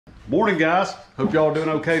Morning, guys. Hope y'all doing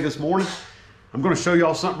okay this morning. I'm going to show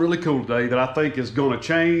y'all something really cool today that I think is going to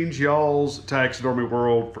change y'all's taxidermy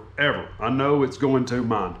world forever. I know it's going to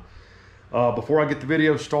mine. Before I get the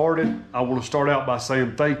video started, I want to start out by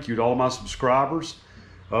saying thank you to all my subscribers.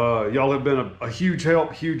 Y'all have been a huge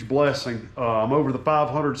help, huge blessing. I'm over the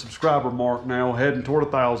 500 subscriber mark now, heading toward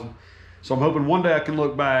 1,000. So I'm hoping one day I can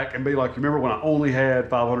look back and be like, remember when I only had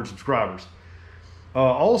 500 subscribers?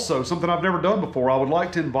 Also, something I've never done before, I would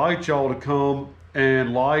like to invite y'all to come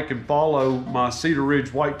and like and follow my Cedar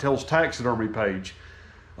Ridge Whitetails Taxidermy page.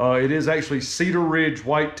 It is actually Cedar Ridge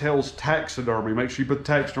Whitetails Taxidermy. Make sure you put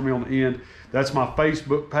taxidermy on the end. That's my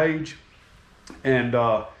Facebook page. And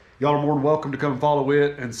y'all are more than welcome to come follow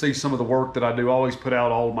it and see some of the work that I do. I always put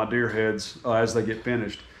out all of my deer heads as they get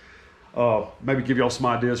finished. Maybe give y'all some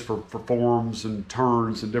ideas for forms and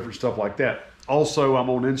turns and different stuff like that. Also, I'm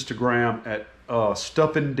on Instagram at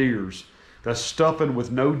Stuffin' Deers. That's stuffing with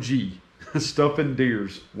no G. Stuffin'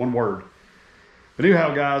 Deers, one word. But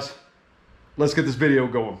anyhow, guys, let's get this video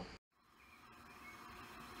going.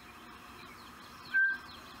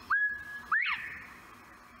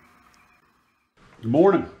 Good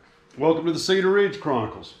morning. Welcome to the Cedar Ridge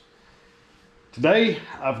Chronicles. Today,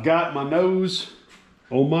 I've got my nose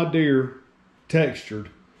on my deer textured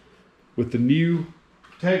with the new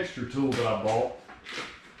texture tool that I bought.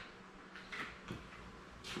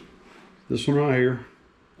 This one right here.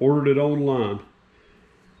 Ordered it online.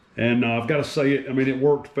 And I've got to say it, I mean, it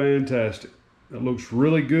worked fantastic. It looks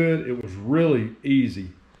really good. It was really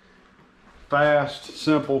easy. Fast,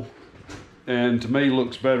 simple, and to me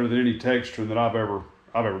looks better than any texturing that I've ever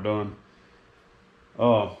done.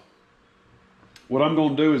 What I'm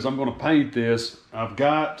going to do is I'm going to paint this. I've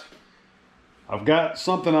got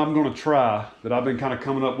something I'm going to try that I've been kind of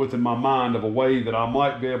coming up with in my mind of a way that I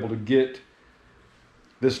might be able to get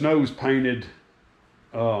this nose painted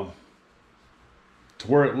to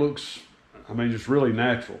where it looks, I mean, just really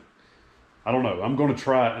natural. I don't know. I'm going to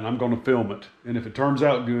try it and I'm going to film it. And if it turns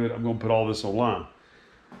out good, I'm going to put all this online.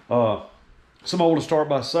 Something I want to start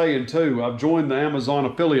by saying too, I've joined the Amazon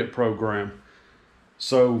affiliate program.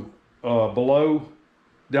 So below,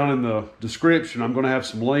 down in the description, I'm going to have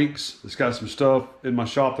some links. It's got some stuff in my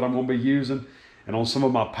shop that I'm going to be using. And on some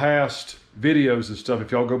of my past videos and stuff,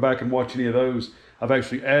 if y'all go back and watch any of those, I've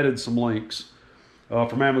actually added some links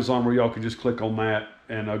from Amazon where y'all can just click on that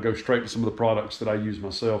and go straight to some of the products that I use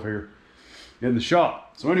myself here in the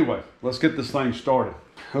shop. So anyway, let's get this thing started.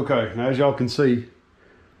 Okay, now as y'all can see,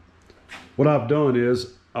 what I've done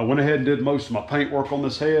is I went ahead and did most of my paint work on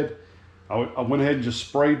this head. I went ahead and just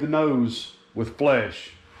sprayed the nose with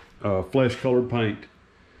flesh colored paint.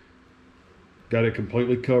 Got it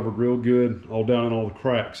completely covered real good, all down in all the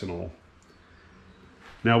cracks and all.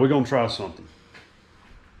 Now we're gonna try something.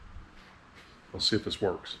 Let's see if this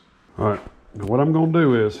works. All right, now what I'm gonna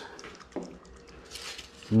do is,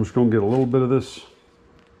 I'm just gonna get a little bit of this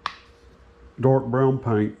dark brown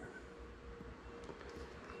paint.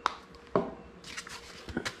 I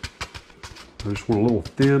just want a little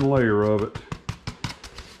thin layer of it.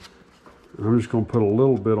 And I'm just gonna put a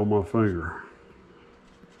little bit on my finger.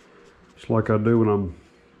 Just like I do when I'm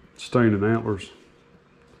staining antlers.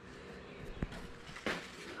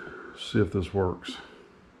 See if this works.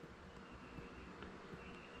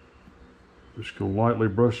 Just gonna lightly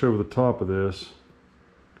brush over the top of this.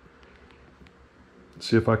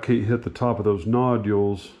 See if I can't hit the top of those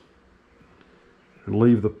nodules and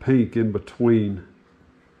leave the pink in between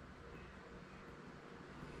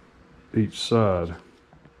each side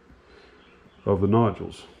of the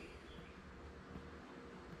nodules.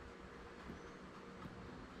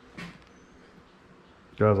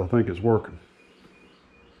 Guys, I think it's working.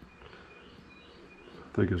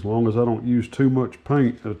 I think as long as I don't use too much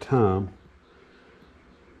paint at a time,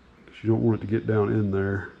 because you don't want it to get down in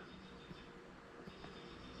there.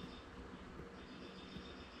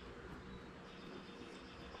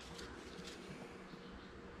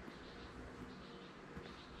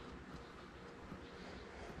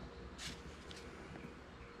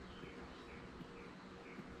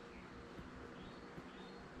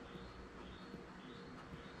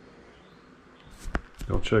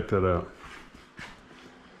 Y'all check that out.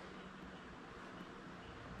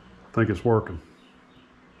 I think it's working.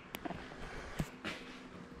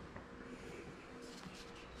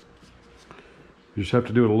 You just have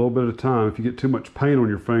to do it a little bit at a time. If you get too much paint on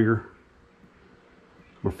your finger,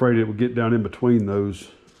 I'm afraid it will get down in between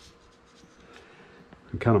those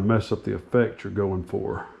and kind of mess up the effect you're going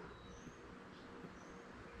for.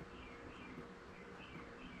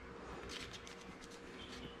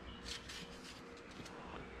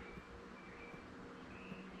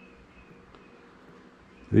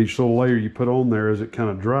 Each little layer you put on there, as it kind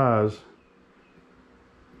of dries,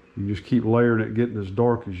 you just keep layering it, getting as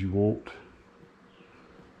dark as you want.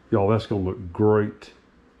 Y'all, that's gonna look great.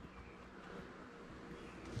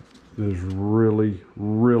 It is really,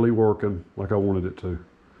 really working like I wanted it to.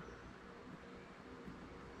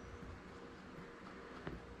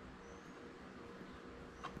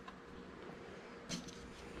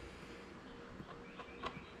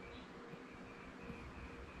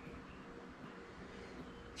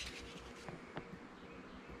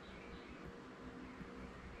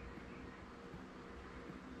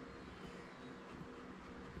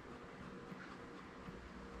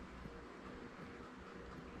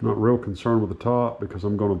 Not real concerned with the top because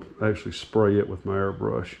I'm going to actually spray it with my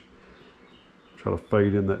airbrush. Try to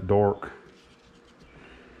fade in that dark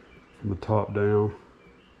from the top down.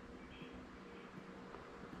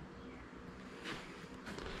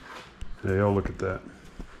 Hey, y'all, look at that.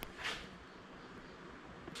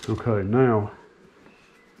 Okay, now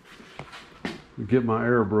we get my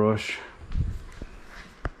airbrush.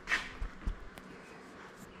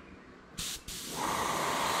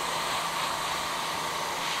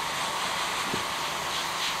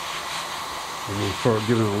 And we'll start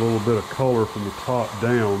giving a little bit of color from the top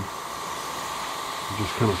down.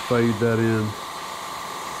 Just kind of fade that in.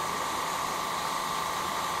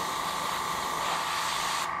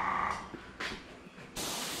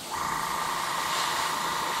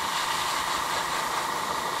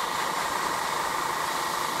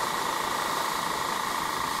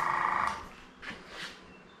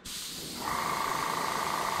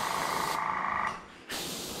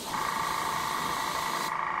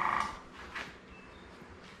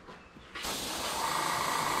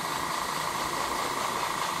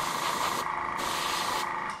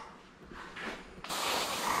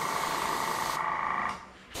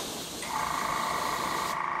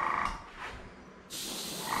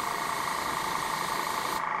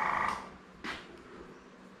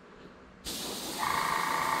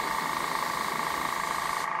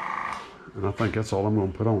 And I think that's all I'm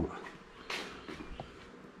going to put on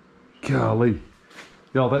it. Golly.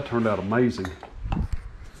 Y'all, that turned out amazing.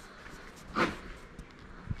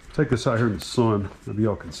 Take this out here in the sun. Maybe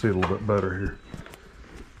y'all can see it a little bit better here.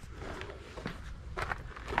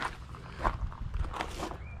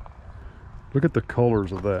 Look at the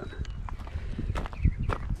colors of that.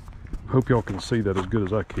 Hope y'all can see that as good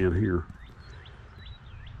as I can here.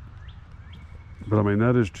 But I mean,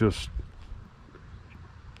 that is just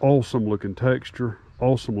awesome looking texture,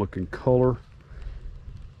 awesome looking color.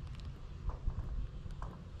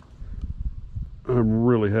 I'm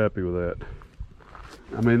really happy with that.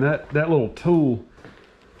 I mean, that little tool,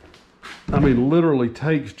 I mean, literally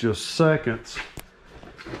takes just seconds.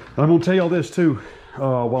 I'm gonna tell y'all this too,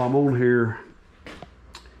 while I'm on here.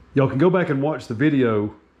 Y'all can go back and watch the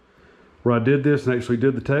video where I did this and actually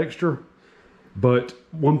did the texture. But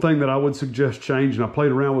one thing that I would suggest changing, I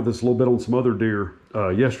played around with this a little bit on some other deer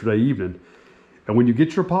yesterday evening. And when you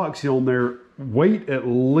get your epoxy on there, wait at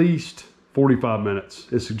least 45 minutes.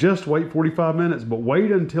 It suggests wait 45 minutes, but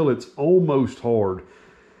wait until it's almost hard.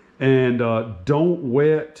 And don't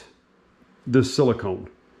wet this silicone.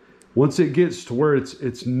 Once it gets to where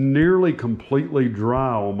it's nearly completely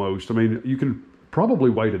dry almost, I mean, you can probably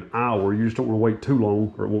wait an hour. You just don't want to wait too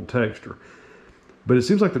long or it won't texture. But it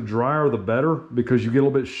seems like the drier the better, because you get a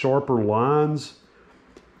little bit sharper lines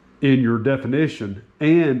in your definition.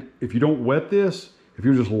 And if you don't wet this, if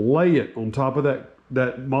you just lay it on top of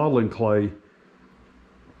that modeling clay,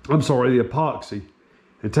 I'm sorry, the epoxy,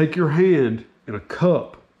 and take your hand in a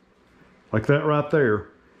cup like that right there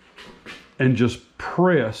and just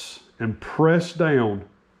press and press down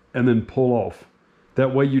and then pull off.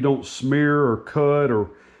 That way you don't smear or cut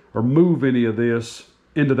or move any of this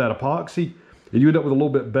into that epoxy. And you end up with a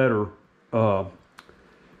little bit better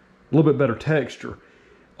texture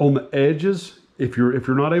on the edges. If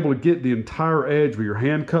you're not able to get the entire edge with your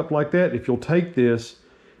hand cupped like that, if you'll take this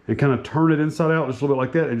and kind of turn it inside out just a little bit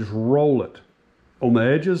like that and just roll it on the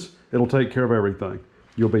edges, it'll take care of everything.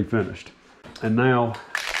 You'll be finished. And now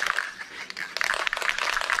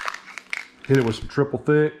hit it with some triple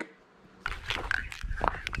thick.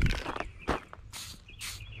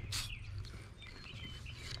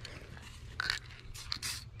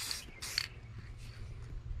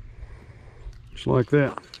 Just like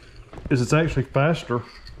that. It's actually faster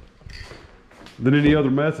than any other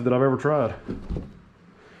method that I've ever tried.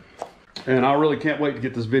 And I really can't wait to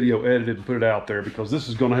get this video edited and put it out there, because this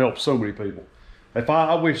is going to help so many people.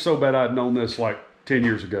 I wish so bad I'd known this like 10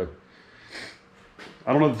 years ago.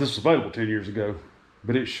 I don't know if this was available 10 years ago,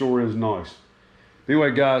 but it sure is nice.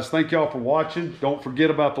 Anyway, guys, thank y'all for watching. Don't forget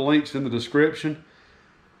about the links in the description.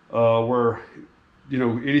 where, you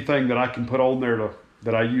know, anything that I can put on there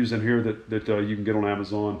that I use in here that you can get on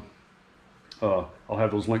Amazon. I'll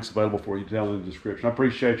have those links available for you down in the description. I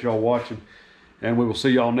appreciate y'all watching, and we will see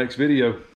y'all next video.